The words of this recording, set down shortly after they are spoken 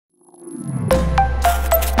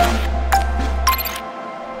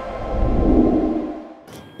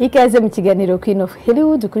Ikaze mu kiganiro Queen of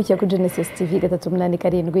HILLWOOD ukurikira kuri Genesis TV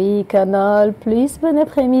 387 canal plus bon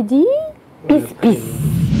après-midi. Peace.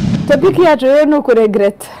 Topic yacu rero ni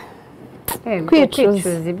ukuregreta.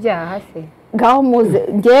 Kwicuza ibyaha se. Ngaho muze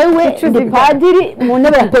ngewe ndi padiri mu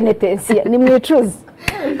ntebe ya penitensiya ni mwicuza.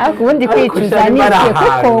 Ariko ubundi kwicuza ni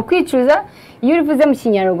kuko kwicuza iyo urivuze mu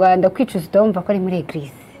Kinyarwanda kwicuza utumva ko ari muri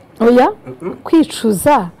eglise. Oya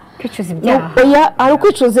kwicuza ibyaha. Oya ari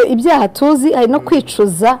kwicuza ibyaha tuzi ari no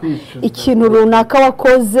kwicuza ikintu runaka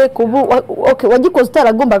wakoze okay wagikoze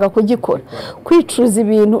utaragombaga kugikora. Kwicuza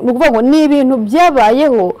ibintu nukuvuga ngo ni ibintu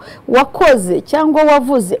byabayeho wakoze cyangwa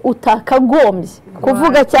wavuze utakagombye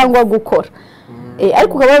kuvuga cyangwa gukora.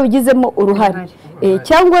 Ariko ukaba wabigizemo uruhare.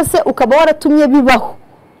 Cyangwa se ukaba waratumye bibaho.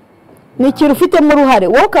 Ni ikintu ufitemo uruhare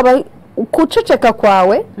wowe ukaba kuceceka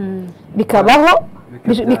kwawe bikabaho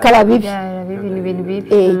bikaba bibi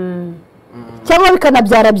cyangwa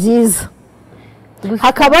bikanabyara byiza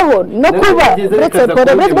hakabaho no kuba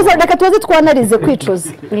reka tuze twanarize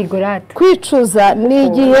kwicuza ni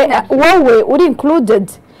igihe wowe uri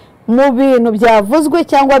included mu bintu byavuzwe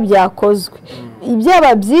cyangwa byakozwe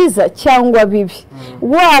ibyaba byiza cyangwa bibi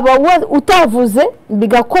waba utavuze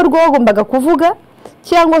bigakorwa wagombaga kuvuga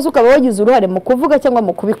cyangwa se ukaba wagize uruhare mu kuvuga cyangwa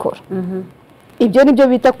mu kubikora. Ibyo nibyo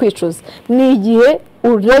bita kwicuza. Ni igihe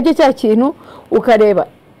urebye cya kintu ukareba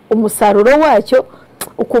umusaruro wacyo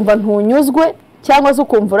ukumva ntunyuzwe cyangwa se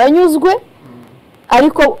ukumva uranyuzwe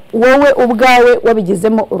ariko wowe ubwawe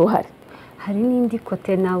wabigizemo uruhare. Hari n'indi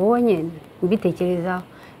kote nabonye mbitekerezaho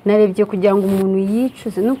narebye kugira ngo umuntu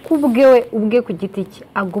yicuze no ubwe ku giti cye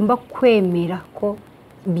agomba kwemera ko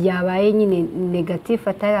byabaye nyine negative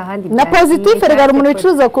atari ahandi na positive rega umuntu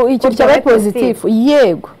yicuza ko icyo cyabaye positive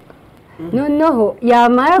yego noneho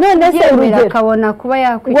yamara kubyemera akabona kuba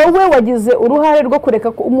yakwicuza. Wowe wagize uruhare rwo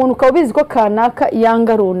kureka umuntu ukaba ubizi ko kanaka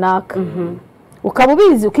yanga runaka ukaba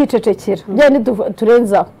ubizi ukicecekera byane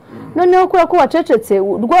turenzaho noneho kubera ko wacecetse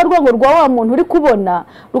rwa rwango rwa wa muntu uri kubona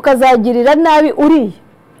rukazagirira nabi uriye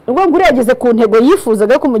ubwo ngo urageze ku ntego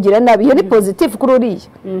yifuzaga kumugira nabi iyo ni positive kuri uriye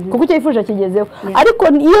kuko icyo yifuje kigezeho ariko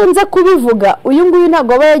iyo nza kubivuga uyu nguyu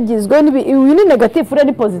ntabwo aba yagizwe uyu ni negative uriya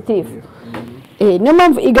ni positive. Niyo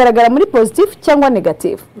mpamvu igaragara muri positive cyangwa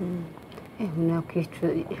negative.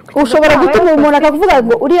 Ushobora gutuma umuntu akavuga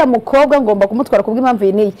ngo uriya mukobwa ngomba kumutwara kubw'impamvu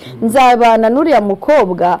iyi nzabana n'uriya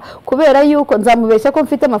mukobwa kubera yuko nzamubeshya ko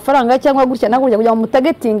mfite amafaranga cyangwa gutya nagurya kugira ngo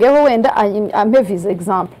mutagetingeho wenda ampe visa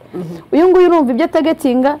example. Uyu nguyu urumva ibyo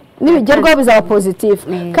tagetinga nibigerwaho bizaba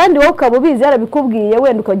positive kandi wowe ukaba ubizi yarabikubwiye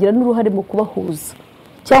wenda ukagira n'uruhare mu kubahuza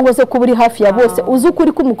cyangwa se kuba uri hafi ya bose uzi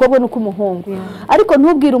ukuri k'umukobwa no k'umuhungu ariko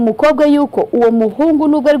ntubwire umukobwa yuko uwo muhungu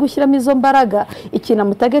nubwo ari gushyiramo izo mbaraga ikintu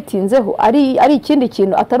amutagetinzeho ari ikindi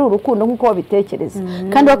kintu atari urukundo nk'uko wabitekereza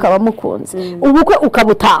kandi bakaba mukunze ubukwe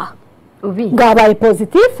ukabutaha ngabaye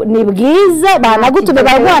positive ni bwiza banagutume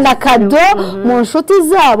barwana kado mu nshuti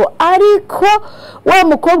zabo ariko wa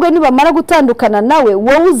mukobwa nibamara gutandukana nawe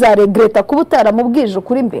wowe uzaregreta kuba utaramubwije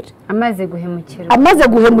ukuri imbere amaze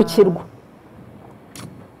guhemukirwa.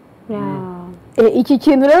 Iki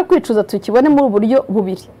kintu rero kwicuza tukibone muri uburyo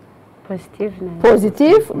bubiri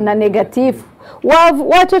positive na negative.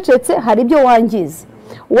 Wacecetse hari ibyo wangiza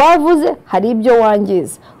wavuze hari ibyo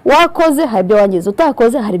wangiza wakoze hari ibyo wangiza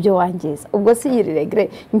utakoze hari ibyo wangiza ubwo si yiri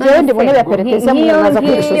regret ngewe ndi muri ya pereteza mu naza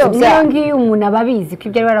kwicuza bya ngiyo umuntu ababizi ko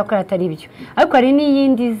ibyo barakora atari ibyo ariko hari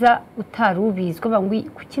n'iyindi za utarubizi ko bangwi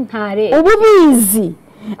kuki ntare ububizi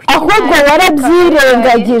ahubwo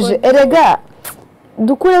warabyirengagije erega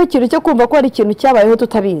dukureho ikintu cyo kumva ko hari ikintu cyabayeho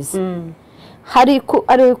tutabizi. Hari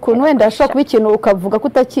ukuntu wenda ashobora kuba ikintu ukavuga ko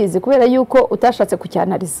utakizi kubera yuko utashatse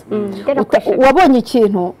kucyanariza. Wabonye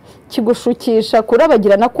ikintu kigushukisha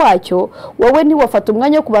kurabagirana kwacyo wowe ntiwafata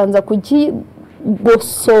umwanya wo kubanza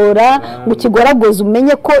kugosora ngo kigoragoze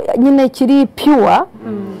umenye ko nyine kiri pure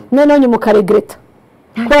noneho nyuma ukaregreta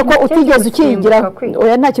kubera ko utigeze ukigira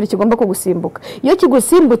oya nta kintu kigomba kugusimbuka iyo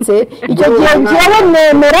kigusimbutse icyo gihe ngewe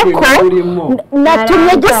nemera ko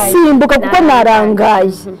natumye gisimbuka kuko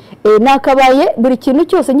narangaye nakabaye buri kintu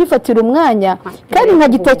cyose ngifatira umwanya kandi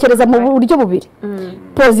nkagitekereza mu buryo bubiri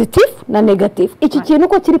positive na negative. Iki kintu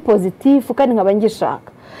ko kiri positive kandi nkaba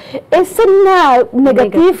ngishaka ese nta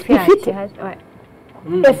negative ifite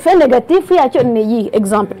efe negative yacyo ni iyi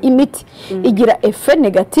example imiti igira efe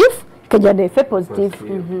negative kagira effet positive.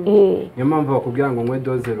 Niyo mpamvu bakubwira ngo nkwe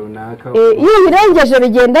doze runaka iyo birengeje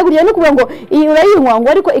bigenda guriye no kuvuga ngo iyo urayinywa ngo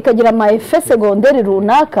ariko ikagira ama effet secondaire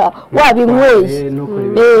runaka wabinyweye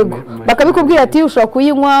bakabikubwira ati ushobora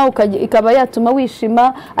kuyinywa ikaba yatuma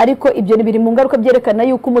wishima ariko ibyo biri mu ngaruka byerekana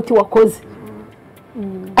yuko umuti wakoze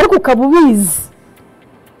ariko ukabubizi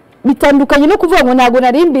bitandukanye no kuvuga ngo ntago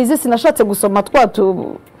narimbize sinashatse gusoma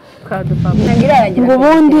twatu ngo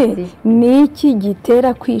ubundi ni iki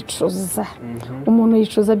gitera kwicuza umuntu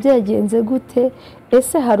yicuza byagenze gute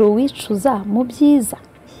ese hari uwicuza mu byiza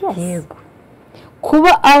yego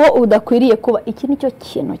kuba aho udakwiriye kuba iki nicyo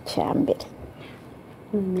kintu cya mbere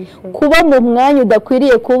kuba mu mwanya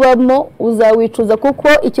udakwiriye kubamo uzawicuza kuko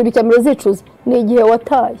ikintu cya mbere uzicuza ni igihe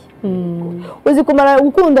wataye uzi kumara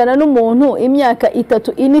gukundana n'umuntu imyaka 3,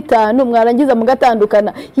 4, 5 mwarangiza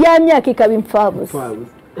mugatandukana ya myaka ikaba impfabusa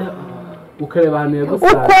ukareba ahantu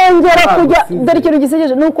yagusanga ukongera kujya dore ikintu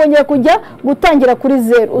gisekeje ni ukongera kujya gutangira kuri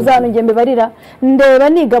 0 uzanongera mbibarira ndeba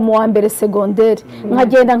niga mu wa mbere segonderi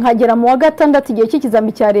nkagera mu wa gatandatu igihe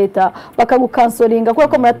cy'ikizami cya leta bakagukansoringa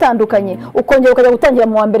kuko muratandukanye ukongera ukajya gutangira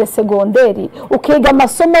mu wa mbere segonderi ukiga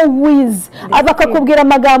amasomo wize bakakubwira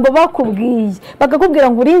amagambo bakubwiye bakakubwira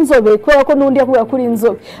ngo uri inzobe kubera ko n'undi yakubwira ko uri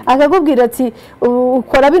inzobe akakubwira ati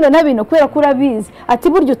ukora bino na bino kubera ko urabizi ati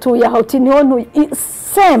buryo utuye aho uti niho ntuye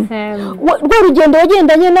rwo rugendo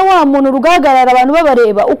wagendanye na wa muntu rugahagarara abantu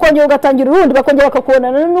babareba ukongera ugatangira urundi bakongera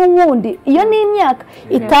bakakubonana n'uwundi iyo ni imyaka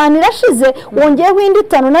 5 irashize wongeyeho indi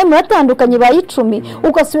 5 nawe muratandukanye baye 10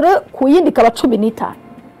 ugasubira ku yindi kaba 15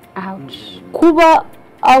 kuba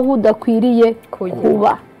aho udakwiriye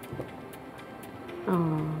kuba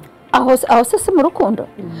aho se mu rukundo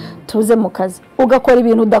tuze mu kazi ugakora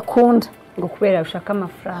ibintu udakunda ngo kubera ushaka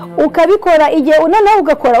amafaranga ukabikora igihe noneho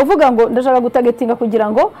ugakora uvuga ngo ndashaka gutagetinga kugira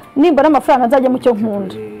ngo nimba n'amafaranga nzajya mu cyo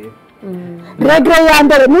nkunda regre ya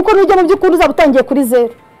mbere nuko nujya mu by'ukuri uzaba utangiye kuri 0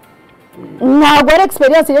 ntabwo ari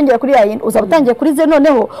experience yongera kuri yayindi uzaba utangiye kuri 0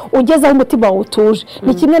 noneho ugeze aho umutima wawe utuje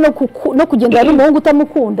ni kimwe no kugendana n'umuhungu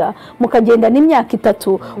utamukunda mukagenda n'imyaka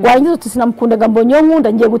 3 warangiza uti sinamukundaga mbonye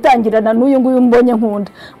nkunda ngiye gutangirana n'uyu nguyu mbonye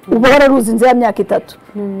nkunda uba wararuzinze ya myaka 3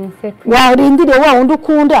 warindiriye wa wundi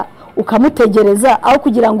ukunda ukamutegereza aho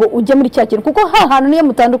kugira ngo ujye muri cya kintu kuko hantu niyo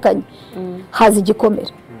mutandukanye haza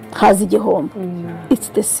igikomere haza igihombo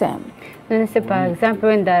it's the same none se par exemple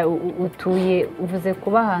wenda utuye uvuze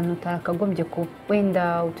kuba ahantu utakagombye ku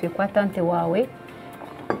wenda utuye kwa tante wawe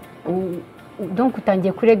donc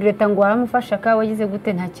utangiye kuregreta ngo waramufasha ka wagize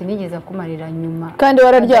gute nta kintu yigeze akumarira nyuma kandi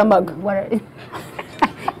wararyamaga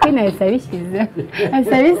kwina yasabishyize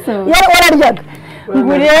asabiso wararyaga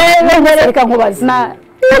ngo urebe reka nkubaze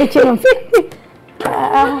ikintu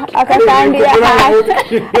akakandi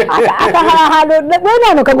akahantu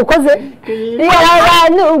none kagukoze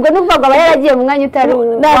abantu ubwo nuvuga aba yaragiye mu mwanya utari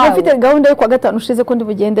ntabwo mfite gahunda yo kwa gatanu ushize ko ndi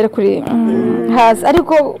bugendere kuri hasi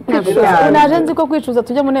ariko naje nzi ko kwicuza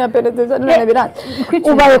tujya mu ntebe ya perezida none biranze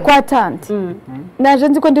ubaye kwa tante naje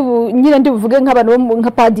nzi ko ndi buvuge nk'abantu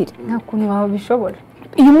nka padiri nta kuntu wawe bishobora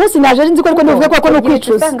uyu munsi naje nzi ko ndibuvuge ko no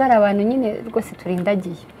kwicuza usanga ari abantu nyine rwose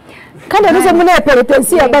turindagiye kandi anuze muri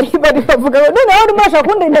peretensiya bari bavuga none aho urimo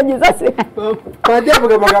kundindagiza se kandi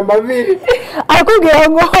avuga amagambo abiri akubwira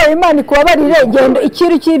ngo Imana ikubabarire genda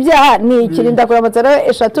ikiru cy'ibyaha ni ikirinda kuramutsa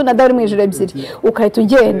 3 na dawuri mu ijoro 2 ukahita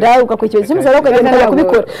ugenda ugakurikira imisara ukagenda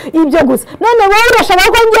kubikora ibyo gusa none wowe urashaka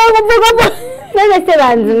ko ngiye kuvuga none se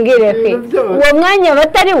banzumbwire pe uwo mwanya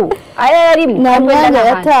batari wo ari na mwanya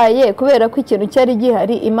yataye kubera ko ikintu cyari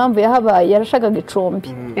gihari impamvu yahabaye yarashakaga icumbi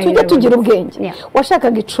tujye tugira ubwenge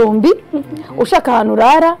washakaga icumbi ushaka ahantu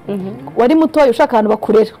urara wari mutoya ushaka ahantu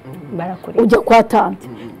bakurera ujya kwa tante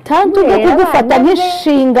tante ujya kugufata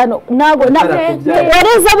nk'inshingano ntabwo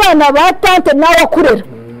wareze abana ba tante nawe akurera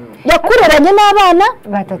yakureranye n'abana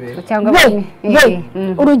 3 cyangwa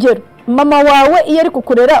 4 urugero mama wawe iyo ari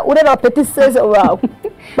kukurera urera petit seze wawe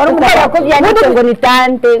barumva ko byanditse ngo ni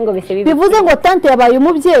tante ngo bise bivuze ngo tante yabaye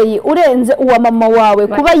umubyeyi urenze uwa mama wawe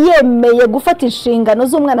kuba yemeye gufata inshingano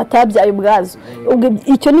z'umwana atabyaye ubwazo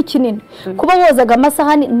icyo ni kinini kuba wozaga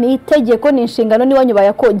amasahani ni itegeko ni inshingano niwanyu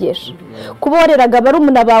bayakogesha kuba wareraga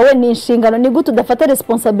barumuna bawe ni inshingano ni gute udafata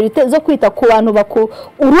responsibility zo kwita ku bantu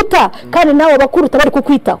uruta kandi nawe bakuruta bari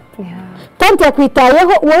kukwitaho tante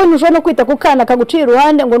yakwitayeho wowe ntuje no kwita ku kana kagucira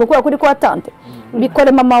uruhande ngo nukura kuri kwa tante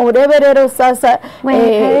bikore mama urebe rero sasa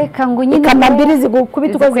reka ngo nyine ikamambiri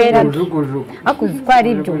zigukubita uko zera akuzwara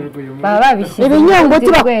ibyo baba babishyize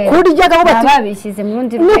ibinyongoti bakurya gaho babishyize mu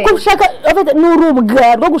rundi rwego nuko ushaka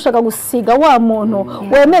n'urubwa rwo gushaka gusiga wa muntu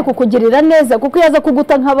wemeye kukugirira neza kuko yaza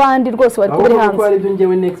kuguta nk'abandi rwose bari kubiri hanze kuko ari byo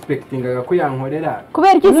ngewe nexpectingaga ko yankorera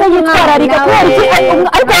kubera iki se yitwararika kubera iki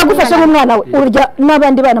ariko yagufasha nk'umwana we urya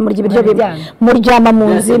n'abandi bana murya ibiryo bimwe muryama mu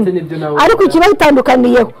nzima ariko ikibazo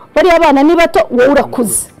itandukaniyeho bariya abana ni bato wowe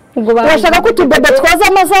urakuze urashaka ko utubebe twoza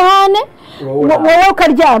amasahane wowe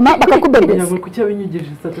ukaryama bakakubebeza ntabwo kuki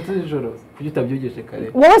abinyigije 3 z'ijoro kuki utabyugishe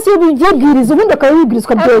kare wowe si ubyibwiriza ubundi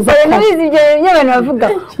akabibwirizwa byeza nabizi ibyo y'abantu bavuga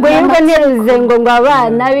ngo yirirwa nteruze ngo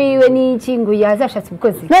abana biwe n'iki ngo yazashatse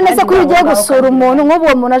umukozi none se ko iyo ugiye gusura umuntu nk'ubu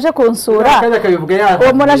uwo muntu aje kunsura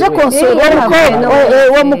uwo muntu aje kunsura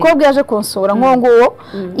uwo mukobwa yaje kunsura nk'uwo nguwo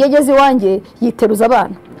yageze iwanjye yiteruza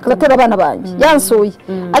abana agatera abana banjye yansuye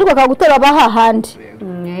ariko akagutera abahahandi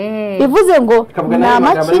bivuze ngo ni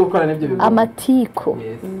amatiko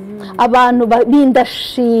abantu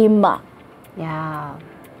bindashima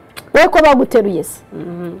wowe ko baguteruye se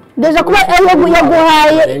deja kuba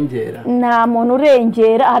yaguhaye nta muntu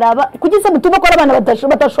urengera kugeza mutuma ko abana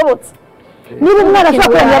badashobotse niba umwana ashobora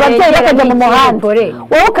kurengera ababyeyi bakajya mu muhanda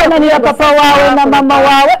wowe ukananira papa wawe na mama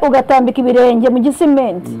wawe ugatambika ibirenge mu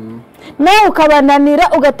gisimenti nawe ukabananira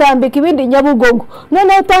ugatambika ibindi Nyabugogo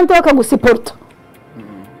noneho tante bakagusiporta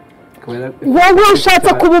wowe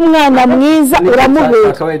ushatse kuba umwana mwiza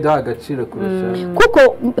uramubera kuko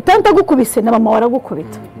tante agukubise na mama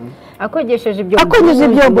waragukubita akogesheje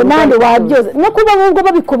ibyombo nande wabyoza no kuba ahubwo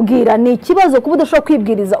babikubwira ni ikibazo kuba udashobora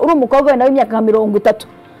kwibwiriza uri umukobwa wenda w'imyaka 30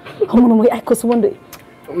 umuntu ariko se ubundi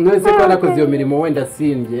mwese ko nakoze iyo mirimo wenda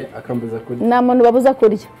asimbye akambuza kurya nta muntu babuza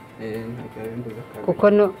kurya kuko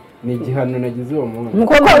no ni igihano nagize uwo muntu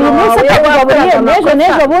kuko uyu munsi akababuriye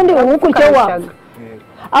nejo bundi ubukurikira wawe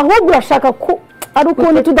ahubwo urashaka ko ari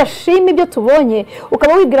ukuntu tudashima ibyo tubonye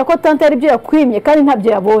ukaba wibwira ko tante ari byo yakwimye kandi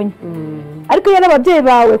ntabyo yabonye ariko iyo n'ababyeyi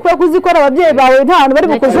bawe kubera ko uzi ko ababyeyi bawe nta hantu bari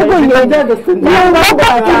bukujugunye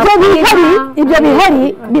ibyo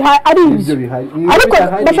bihari ari ibyo ariko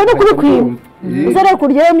bashaka kubikwima uzareba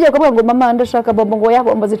kurya umubyeyi akavuga ngo mama ndashaka bombo ngo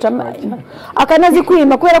yabombo zicama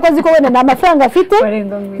akanazikwima kubera ko azi ko wenda nta mafaranga afite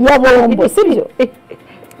ya bombo sibyo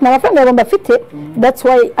nta mafaranga ya bombo afite that's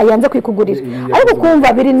why ayanze kwikugurira ariko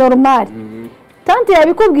kumva biri normal tante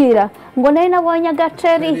yabikubwira ngo nari nabonye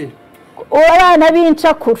agaceri abana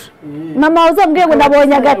b'incakura mama uzambwiye ngo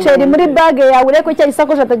nabonye agaceri muri bage yawe ureko cya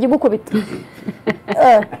isakoshi atagigukubita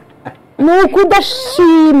ni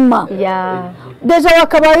ukudashima deja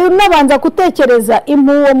wakabaye unabanza gutekereza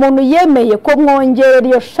uwo muntu yemeye ko mwongerera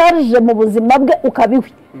iyo charge mu buzima bwe ukabiwe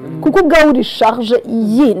kuko ubwawe uri charge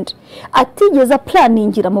yindi atigeze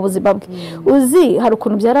planingira mu buzima bwe uzi hari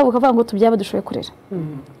ukuntu byarabuka ukavuga ngo tubyaba dushoboye kurera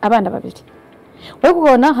abana babiri wowe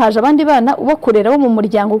kubona haje abandi bana ubakorera bo mu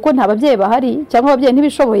muryango kuko nta babyeyi bahari cyangwa ababyeyi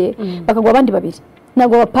ntibishoboye bakagwa abandi babiri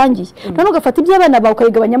ntabwo bapangiye none ugafata iby'abana bawe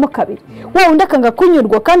ukabigabanyamo kabiri wowe undi akanga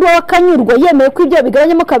kunyurwa kandi wowe akanyurwa yemeye ko ibyo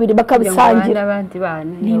bigabanyamo kabiri bakabisangira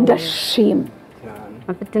ndashima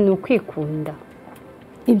afite ni ukwikunda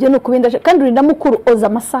ibyo ni ukubindasha kandi urinda mukuru oza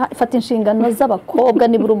amasaha ifata inshingano z'abakobwa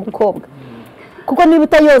nibura umukobwa kuko niba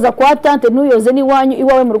utayoza kwa tante ntuyoze n'iwanyu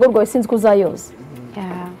iwawe mu rugo rwawe sinzi ko uzayoza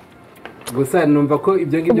gusa numva ko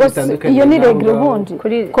ibyo ngibyo bitandukanye iyo ni regre ubundi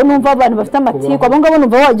ko numva abantu bafite amatiku abo ngabo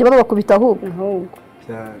numva wagiye babakubita ahubwo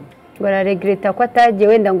ngo araregreta ko atagiye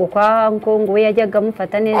wenda ngo kwa ngo we yajyaga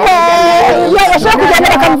amufata neza yashaka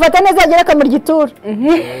kujyana akamufata neza agera akamurya itura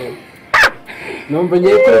numva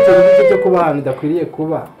ngiye kuretse uburyo cyo kuba ahantu udakwiriye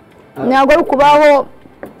kuba ntabwo ari ukubaho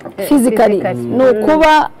physically ni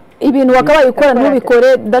ukuba ibintu wakabaye ukora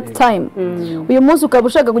ntubikore that time uyu munsi ukaba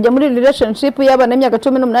ushaka kujya muri relationship y'abana y'imyaka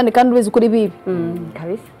 18 kandi ubizi kuri bibi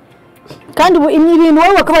kandi ibintu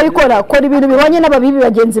wowe wakabaye ukora kora ibintu bihwanye n'ababibi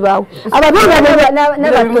bagenzi bawe ababibi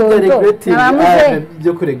n'abatoto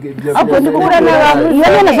iyo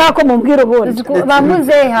nyine nashaka ko mumbwira ubundi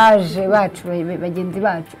bamuze haje bacu bagenzi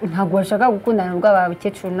bacu ntabwo bashaka gukundana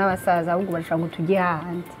n'abakecuru n'abasaza ahubwo bashaka ngo tujye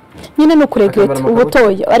hahandi nyine no kuregreta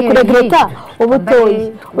ubutoya ari kuregreta ubutoya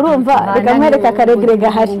urumva reka mwereka akaregre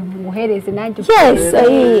gahari muhereze nanjye yes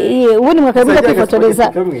ubundi mwakabuza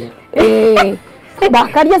kwifotoreza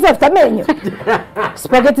bakarya zafite amenyo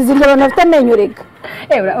spaghetti zirya abantu bafite amenyo reka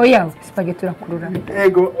oya spaghetti urakurura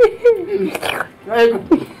ego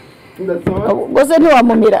gose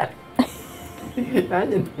ntiwamumira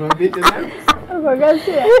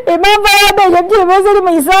impamvu y'amenyo byibuze uri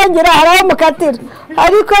muyisangira hari aho mukatira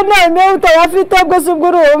ariko none utayafite bwose ubwo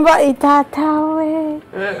urumva itatawe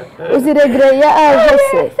uzi regre ya age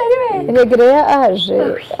se regre ya age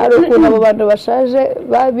ari ukuntu abo bantu bashaje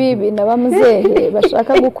babibi na bamuzehe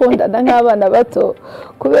bashaka gukundana nk'abana bato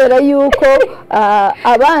kubera yuko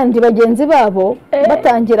abandi bagenzi babo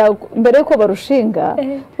batangira mbere yuko barushinga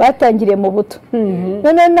batangiriye mu buto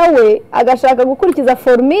none nawe agashaka gukurikiza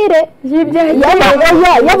formule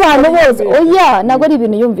y'abantu bose oya ntabwo ari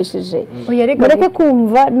ibintu yumvishije mureke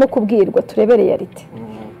kumva no kubwirwa turebe reality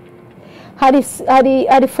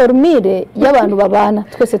hari formule y'abantu babana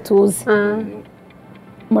twese tuzi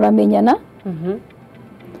muramenyana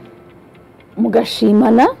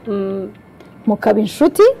mugashimana mukaba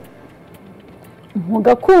inshuti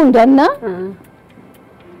mugakundana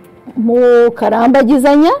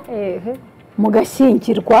mukarambagizanya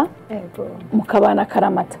mugashyingirwa mukabana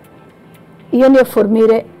karamata. Iyo niyo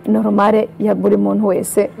formule normale ya buri muntu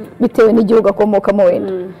wese bitewe n'igihugu akomokamo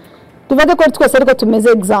wenda. Tuvuge ko twese ariko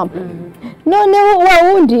tumeze example. Noneho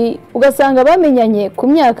wa wundi ugasanga bamenyanye ku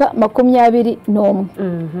myaka 21.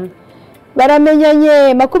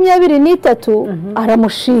 Baramenyanye 23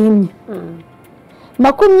 aramushimye.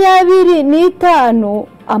 25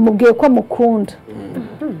 amubwiye ko amukunda.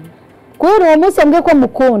 Kubera uwo munsi ambwiye ko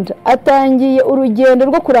amukunda atangiye urugendo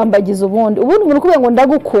rwo kurambagiza ubundi umuntu kubera ngo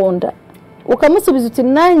ndagukunda ukamusubiza uti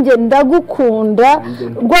nanjye ndagukunda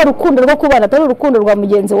rwa rukundo rwo kubana atari urukundo rwa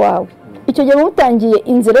mugenzi wawe. Icyo gihe mutangiye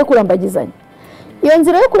inzira yo kurambagizanya. Iyo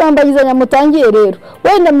nzira yo kurambagizanya mutangiye rero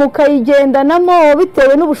wenda mukayigendanamo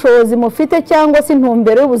bitewe n'ubushobozi mufite cyangwa se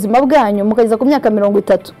intumbero y'ubuzima bwanyu mukageza ku myaka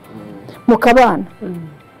 30 mukabana.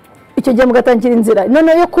 Icyo gihe mugatangira inzira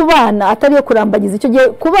none yo kubana atari yo kurambagiza. Icyo gihe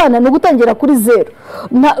kubana no gutangira kuri zero.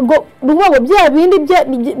 Nubwo bya bindi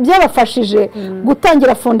byabafashije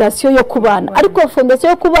gutangira fondation yo kubana. Ariko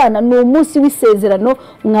fondation yo kubana ni umunsi w'isezerano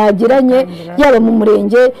mwagiranye yaba mu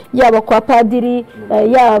murenge yaba kwa padiri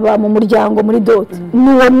yaba mu muryango muri dote. Ni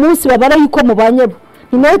uwo munsi babara yuko mubanyebo.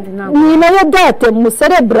 Ni nayo date mu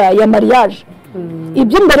celebra ya mariage.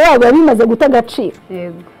 Ibyo mbere yabo bimaze gutagaciro.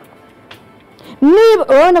 Niba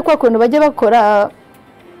ubona ko akuntu bajye bakora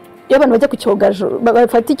iyo abantu bajya ku cyogajuru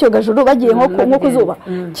bafata icyogajuru bagiye nko kuzuba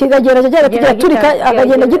kigagera cyagera turika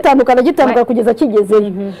akagenda gitandukana kugeza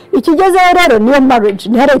kigezeyo. Ikigezeyo rero niyo marriage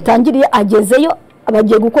ntihare itangiriye agezeyo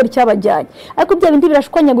abagiye gukora icyabajyanye. Ariko bya bindi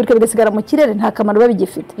birashwanyagurika bigasigara mu kirere nta kamaro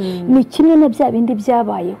babigifite. Ni kimwe na bya bindi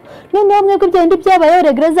byabayeho. Noneho mwebwe bya bindi byabayeho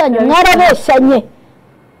regre zanyu mwarabeshyanye.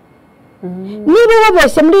 Niba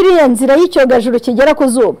wabeshye muri iriya nzira y'icyogajuru kigera ku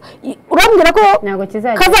zuba urambwira ko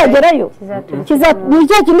kazagerayo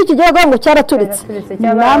kizajya kintu kigera ngo cyaraturitse.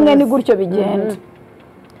 Namwe ni gutyo bigenda.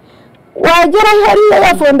 Wagera hariya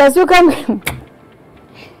ya fondation kamwe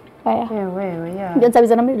ibyo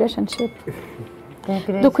nzabizana muri relationship.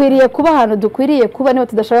 Dukwiriye kuba ahantu dukwiriye kuba niho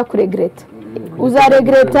tudashaka kuregreta.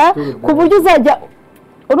 Uzaregreta ku buryo uzajya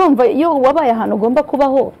urumva iyo wabaye ahantu ugomba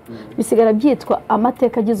kubaho bisigara byitwa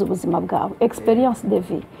amateka agize ubuzima bwawe, experience de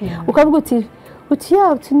vie. Ukavuga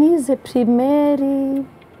uti nize primaire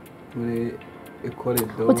muri école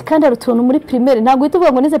d'eau uti kandi arutuntu muri primaire ntabwo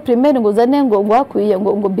uhita ngo nize primaire ngo uzane ngo wakwiye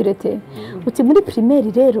ngo birete. Uti muri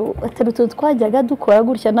primaire rero atarutuntu twajyaga dukora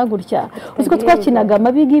gutya na gutya. Uzi ko twakinaga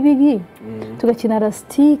amabigi tugakina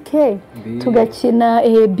rastike tugakina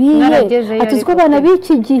biye. Atuzi ko abana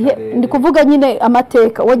b'iki gihe ndi kuvuga nyine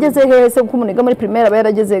amateka wageze hese kuko umuniga muri primaire aba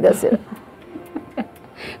yarageze gasera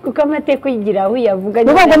kuko amateka uyigira aho yavuga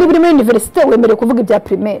ngo ni buri muri university wemerewe kuvuga ibya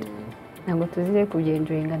primaire. Ntabwo tuzire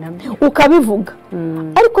kubyenjoyinga nabyo ukabivuga.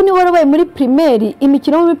 Ariko ni warabaye muri primaire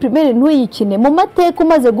imikino muri primaire ntuyikine mu mateka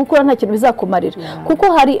umaze gukura nta kintu bizakumarira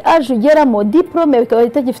kuko hari age ugeramo diplome bikaba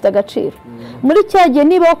itagifite agaciro. Muri cyagiye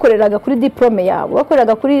niba wakoreraga kuri diplome yawe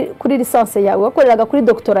wakoreraga kuri licence yawe wakoreraga kuri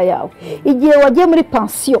doctorat yawe igihe wagiye muri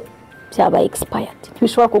pension byaba expired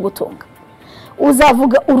ntibishobora kugutunga.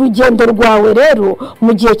 Uzavuga urugendo rwawe rero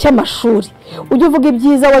mu gihe cy'amashuri ujye uvuga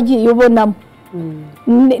ibyiza wagiye ubonamo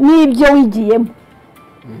n'ibyo wigiyemo.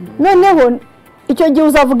 Noneho icyo gihe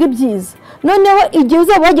uzavuga ibyiza. Noneho igihe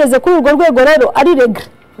uzaba wageze kuri urwo rwego rero ari regre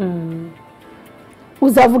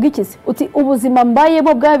uzavuga ikizi uti ubuzima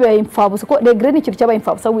mbayemo bwabaye imfabusa ko regre ni ikintu cyabaye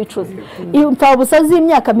imfabusa wicuza. Imfabusa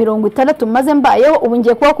z'imyaka 60 maze mbayeho ubu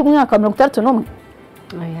ngiye kuba ku mwaka 61.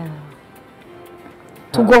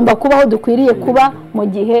 Tugomba kubaho dukwiriye kuba mu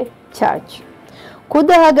gihe cyacyo.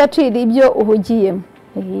 Kudaha agaciro ibyo uhugiyemo.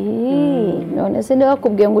 None se niba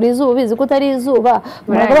kubwiye ngo urizuba ubizi ko utari izuba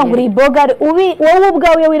muravuga ngo uri bogare wowe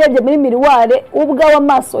ubwawe wirebye muri miriware ubwawe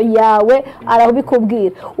amaso yawe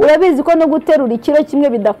arabikubwira. Urabizi ko no guterura ikiro kimwe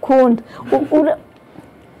bidakunda.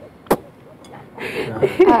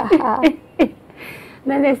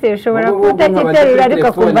 None se ushobora kutakiterura ariko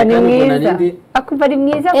akumva ni mwiza. Akumva ari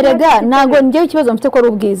mwiza. Erega ntago ngiye ikibazo mfite ko ari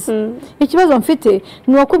ubwiza. Ikibazo mfite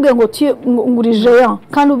ni wakubwiye ngo uri géant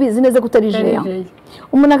kandi ubizi neza ko utari géant.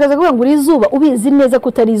 Umuntu akaza kuvuga ngo uri izuba ubizi neza ko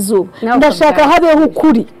utari izuba. Ndashaka habeho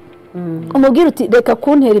ukuri. Umubwira uti reka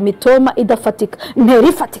kuntera imitoma idafatika ntera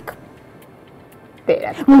ifatika.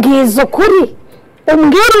 Ngizo kuri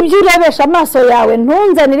umbwira ibyo urebesha amaso yawe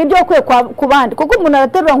ntunzanire ibyo kwe ku bandi kuko umuntu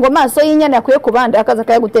araterura ngo amaso y'inyana yakuye ku bandi akaza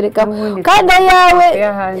kayagutereka kandi yawe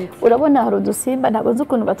urabona hari udusimba ntabwo nzi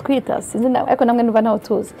ukuntu batwita sinzi ariko namwe nuva naho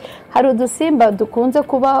tuzi. Hari udusimba dukunze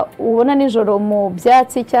kuba ubona nijoro mu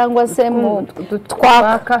byatsi cyangwa se mu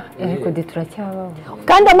twaka ariko turacyaba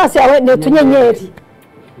kandi amaso yawe ni utunyenyeri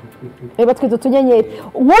batwita utunyenyeri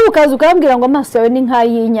nk'ubu ukaza ukambwira ngo amaso yawe ni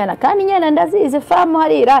nk'ay'inyana kandi inyana ndazizi famu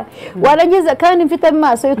harira warangiza kandi mfite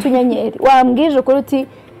amaso y'utunyenyeri wambwije ukuri uti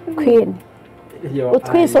Queen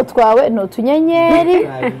utwiso twawe ni utunyenyeri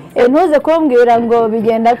ntuze kumbwira ngo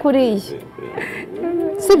bigenda kuriya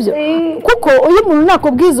sibyo kuko uyu muntu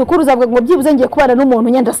nakubwiza ukuri uzavuga ngo byibuze ngiye kubana n'umuntu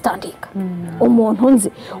nyandastandinga umuntu nzi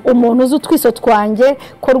umuntu uzi utwiso twanjye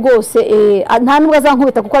ko rwose nta nubwo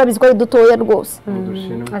azankubita kuko arabizi ko ari dutoya rwose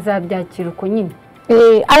azabyakira uko nyine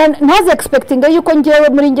ntaze expecting yuko ngewe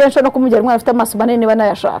muri ngewe nshobora no kumugera umwana afite amaso manini niba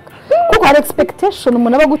nayashaka kuko hari expectation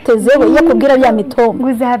umuntu aba agutezeho iyo akubwira bya mitombo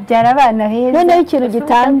uzabyara abana heza noneho ikintu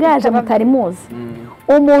gitangaje mutari muzi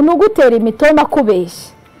umuntu ugutera imitoma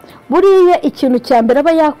akubeshya buriya ikintu cya mbere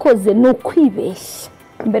aba yakoze ni ukwibeshya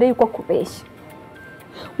mbere y'uko akubeshya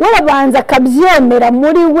warabanza akabyemera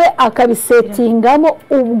muri we akabisetingamo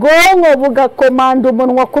ubwonko bugakomanda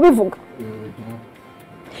umunwa kubivuga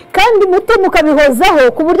kandi umutima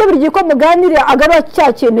ukabihozaho ku buryo buri gihe uko muganirira agarura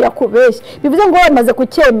cya kintu yakubeshya bivuze ngo wamaze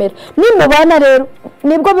kucyemera nimubana rero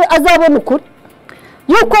nibwo azabona ukuri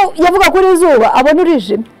yuko yavuga kuri izuba abona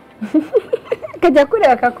urijimye akajya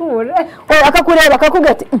kureba akakubura akakureba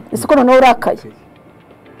akakubwira ati ese ko noneho urakaye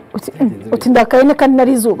uti ndakaye ne kandi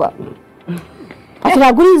nari izuba ati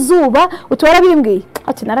ntabwo uri izuba uti warabimbwiye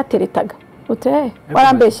ati narateretaga uti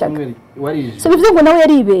warambeshyaga si bivuze ngo nawe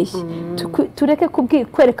yaribeshye tureke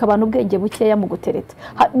kwereka abantu ubwenge bukeya mu gutereta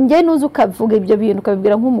njye nuzi ukavuga ibyo bintu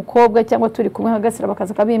ukabibwira nk'umukobwa cyangwa turi kumwe nk'agasira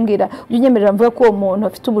bakaza akabimbwira ujye unyemerera mvuga ko uwo muntu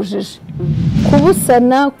afite ubujiji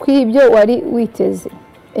kubusana kw'ibyo wari witeze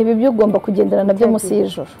ibi byo ugomba kugendana nabyo munsi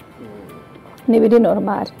y'ijoro ntibiri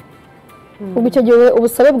normal ubwo icyo gihe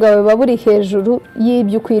ubusabe bwawe buba buri hejuru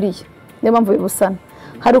y'ibyo ukwiriye niyo mpamvu bibusana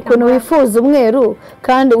hari ukuntu wifuza umweru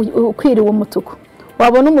kandi ukwiriwe umutuku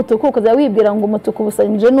wabona umutuku ukaza wibwira ngo umutuku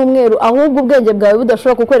busanyije n'umweru ahubwo ubwenge bwawe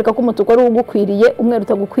budashobora kukwereka ko umutuku ari ugukwiriye umweru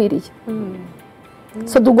utagukwiriye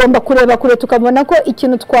so tugomba kureba kure tukabona ko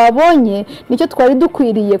ikintu twabonye nicyo twari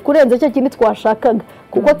dukwiriye kurenza cyo kindi twashakaga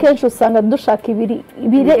kuko akenshi usanga dushaka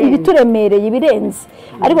ibituremereye ibirenze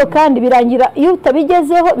ariko kandi birangira iyo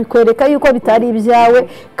utabigezeho bikwereka yuko bitari ibyawe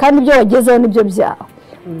kandi ibyo wagezeho nibyo byawe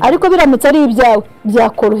ariko biramutse ari ibyawe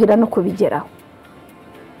byakorohera no kubigeraho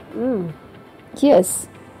yes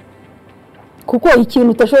kuko ikintu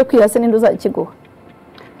utashoboye kwihasa n'indi uzakiguha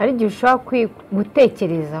hari igihe ushobora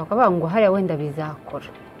gutekereza ukavuga ngo hariya wenda bizakora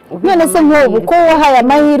none se nk'ubu ko wahaye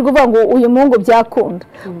amahirwe uvuga ngo uyu mungu byakunda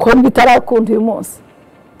ko bitarakunda uyu munsi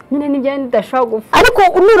nyine n'ibyo ndashobora gupfa ariko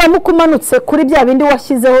nuramuka umanutse kuri bya bindi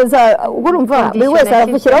washyizeho urumva buri wese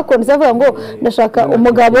aravukiraho ukuntu avuga ngo ndashaka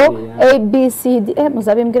umugabo ABCD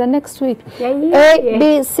muzabimbwira next week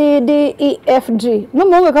ABCDEFG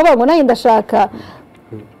n'umuhungu akavuga ngo nanjye ndashaka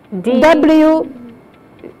W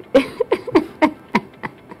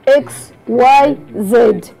XYZ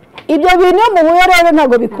ibyo bintu iyo muhuye rero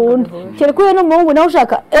ntabwo bikunda kereka uyu n'umuhungu nawe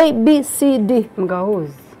ushaka ABCD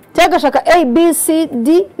mugahuza cyangwa agashaka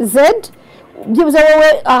ABCDZ byibuze wowe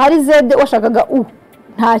ahari Z washakaga U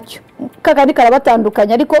ntacyo kakandi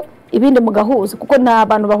karabatandukanye ariko ibindi mugahuza kuko nta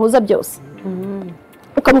bantu bahuza byose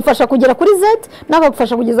ukamufasha kugera kuri Z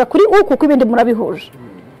n'akagufasha kugeza kuri U kuko ibindi murabihuje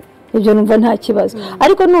ibyo numva nta kibazo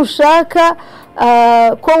ariko nushaka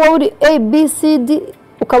ko wowe uri ABCD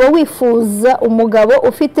ukaba wifuza umugabo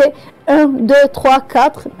ufite 1 2 3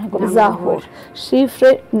 4 ntabwo bizahura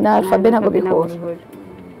chiffre na alphabet ntabwo bihura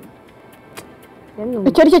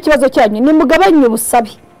icyo ari cyo kibazo cyanyu ni mugabanye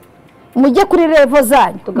ubusabe mujye kuri level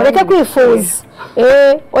zanyu mureke kwifuza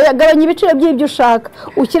oyagabanya ibiciro by'ibyo ushaka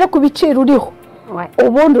ukire ku biciro uriho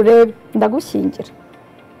ubundi urebe ndagushyingira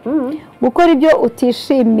gukora ibyo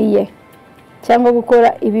utishimiye cyangwa gukora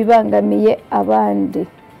ibibangamiye abandi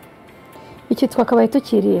iki twakabaye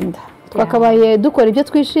tukirinda twakabaye dukora ibyo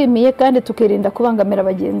twishimiye kandi tukirinda kubangamira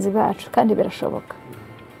bagenzi bacu kandi birashoboka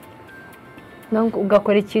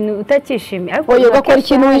ugakora ikintu utakishimiye ariko ugakora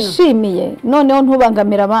ikintu wishimiye noneho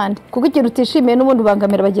ntubangamira abandi kuko ikintu utishimiye n'ubundi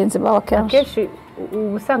ubangamira bagenzi bawe akenshi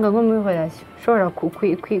uba usanga nko muri relation ushobora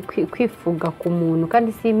kwifuga ku muntu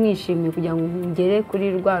kandi simwishimiye kugira ngo ugere kuri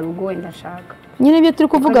rwa rugo wenda ashaka nyine ibyo turi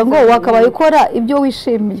kuvuga ngo wakabaye ukora ibyo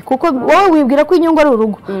wishimiye kuko wowe wibwira ko inyungu ari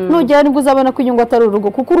urugo nugera nibwo uzabona ko inyungu atari urugo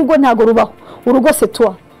kuko urugo ntabwo rubaho urugo c'est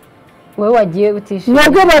toi wowe wagiye utishimiye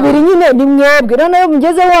mwebwe babiri nyine ni mwebwe noneho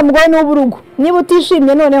mugezeho wa mugore n'ubu urugo niba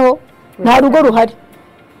utishimye noneho nta rugo ruhari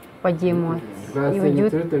wagiye mu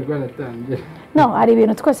no hari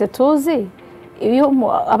ibintu twese tuzi iyo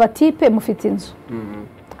abatipe mufite inzu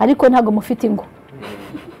ariko ntabwo mufite ingo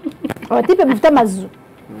abatipe mufite amazu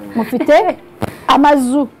mufite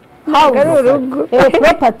amazu house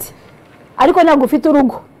property ariko ntabwo ufite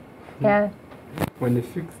urugo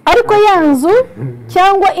ariko ya nzu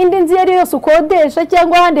cyangwa indi nzu iyo ari yose ukodesha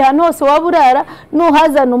cyangwa ahandi hantu hose waba urara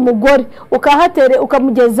nuhazana umugore ukahatere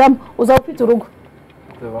ukamugezamo uzaba ufite urugo.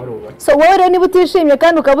 So wowe rero niba utishimye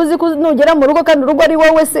kandi ukabuzi ko nugera mu rugo kandi urugo ari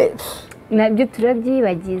wowe se nabyo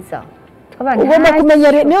turabyibagiza. ugomba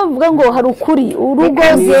kumenya niyo mvuga ngo hari ukuri urugo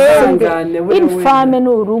infame ni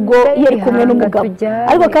urugo iyo ari kumwe n'umugabo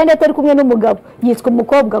ariko kandi atari kumwe n'umugabo yitwa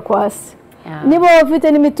umukobwa kwasi. Niba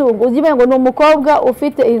ufite n'imitungo uzibe ngo ni umukobwa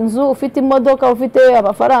ufite inzu ufite imodoka ufite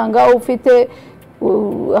amafaranga ufite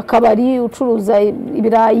akabari ucuruza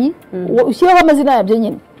ibirayi ushyiraho amazina yabyo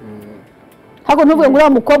nyine. Hako ntuvuge ngo uriya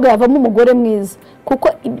mukobwa yavamo umugore mwiza kuko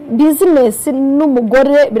business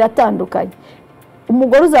n'umugore biratandukanye.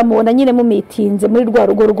 Umugore uzamubona nyine mumitinze muri rwa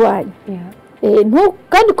rugo rwanyu.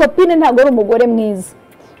 Kandi kopine ntabwo ari umugore mwiza.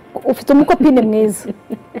 Ufite umukopine mwiza.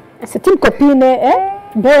 C'est une copine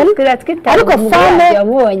belle ariko femme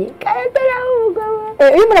yabonye karatara umugabo.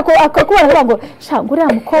 Iyo umuntu akakubona ngo shanga uriya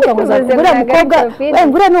mukobwa ngo uriya mukobwa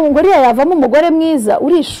uriya n'umugore yavamo umugore mwiza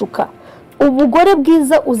urishuka. Ubugore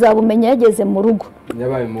bwiza uzabumenya yageze mu rugo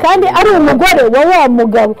kandi ari umugore wa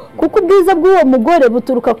mugabo kuko ubwiza bw'uwo mugore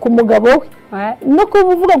buturuka ku mugabo we. No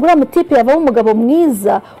kuvuga ngo uriya mutipe yavamo umugabo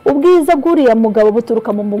mwiza ubwiza bw'uriya mugabo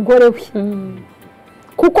buturuka mu mugore we.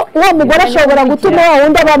 Kuko uwo mugore ashobora gutuma wa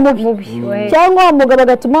wundi aba mubi cyangwa uwo mugabo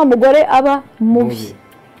agatuma uwo mugore aba mubi.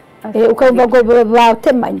 Ukavuga ngo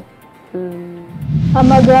batemanye.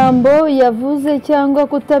 Amagambo yavuze cyangwa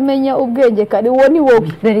kutamenya ubwenge kari uwo ni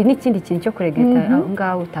wowe. Dore n'ikindi kintu cyo kuregeta aho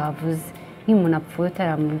ngaho utavuze nk'umuntu apfuye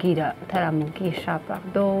utaramubwisha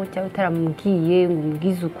pardon cyangwa utaramubwiye ngo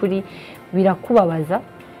umubwize ukuri birakubabaza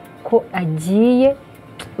ko agiye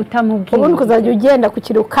utamubwiye. Ubundi kuzajya ugenda ku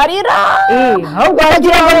kiri ukarira ahubwo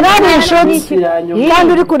wagira ngo nani inshuti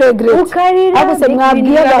kandi uri kuregreta ahubwo se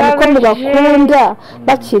mwabwiye abantu ko mubakunda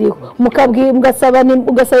bakiriho mugasaba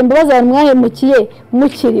imbabazi abantu mwahemukiye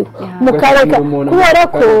mukiriho mukareka kubera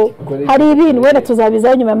ko hari ibintu wenda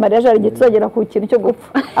tuzabizaho nyuma ya mariage hari igihe tuzagera ku kintu cyo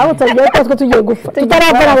gupfa aho tutagiye ko tugiye gupfa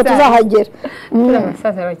tutarabona ngo tuzahagera.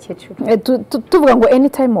 Abasaza bakecuru tuvuga ngo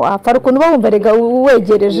anytime wapfa ukuntu bawumva rega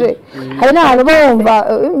wegereje hari n'ahantu bawumva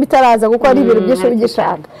bitaraza kuko ari ibintu byinshi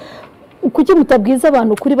bigishaka. Kuki mutabwiza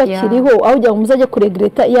abantu kuri bakiriho aho ujya muzajya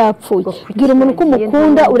kuregreta yapfuye. Bwira umuntu ko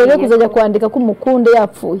umukunda urege kuzajya kwandika ko umukunda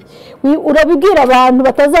yapfuye. Urabibwira abantu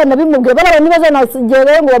batazana bimubwira bara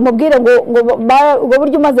ntibazanagere ngo bamubwire ngo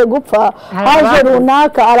buryo umaze gupfa haje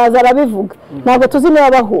runaka araza arabivuga ntabwo tuzi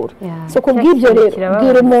niba bahura. So kubw'ibyo rero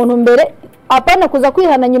bwira umuntu mbere apana kuza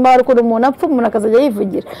kwihana nyuma y'uko umuntu apfa umuntu akazajya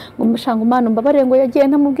yivugira ngo mushanga umwana mbabare ngo yagiye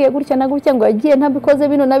ntamubwiye gutya na gutya ngo yagiye ntabikoze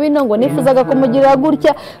bino na bino ngo nifuzaga kumugirira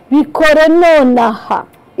gutya bikore nonaha.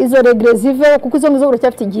 Izo regressive kuko izo ngizo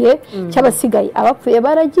uracyafite igihe cy'abasigaye abapfuye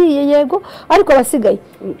baragiye yego ariko abasigaye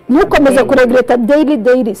ntukomeze kuregreta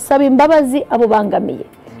daily. Saba imbabazi abo bangamiye.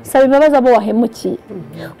 Saba imbabazi abo wahemukiye.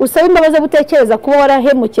 Usaba imbabazi butekereza kuba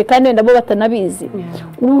warahemukiye kandi wenda bo batanabizi.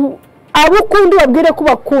 Abo ukunda babwire ko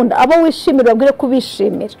bakunda abo wishimira babwire ko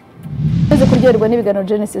bishimira. Maze kuryoherwa n'ibiganiro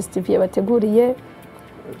Genesis TV yabateguriye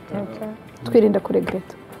twirinda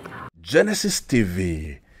kuregreta. Genesis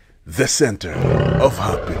TV, the center of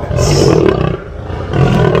happiness.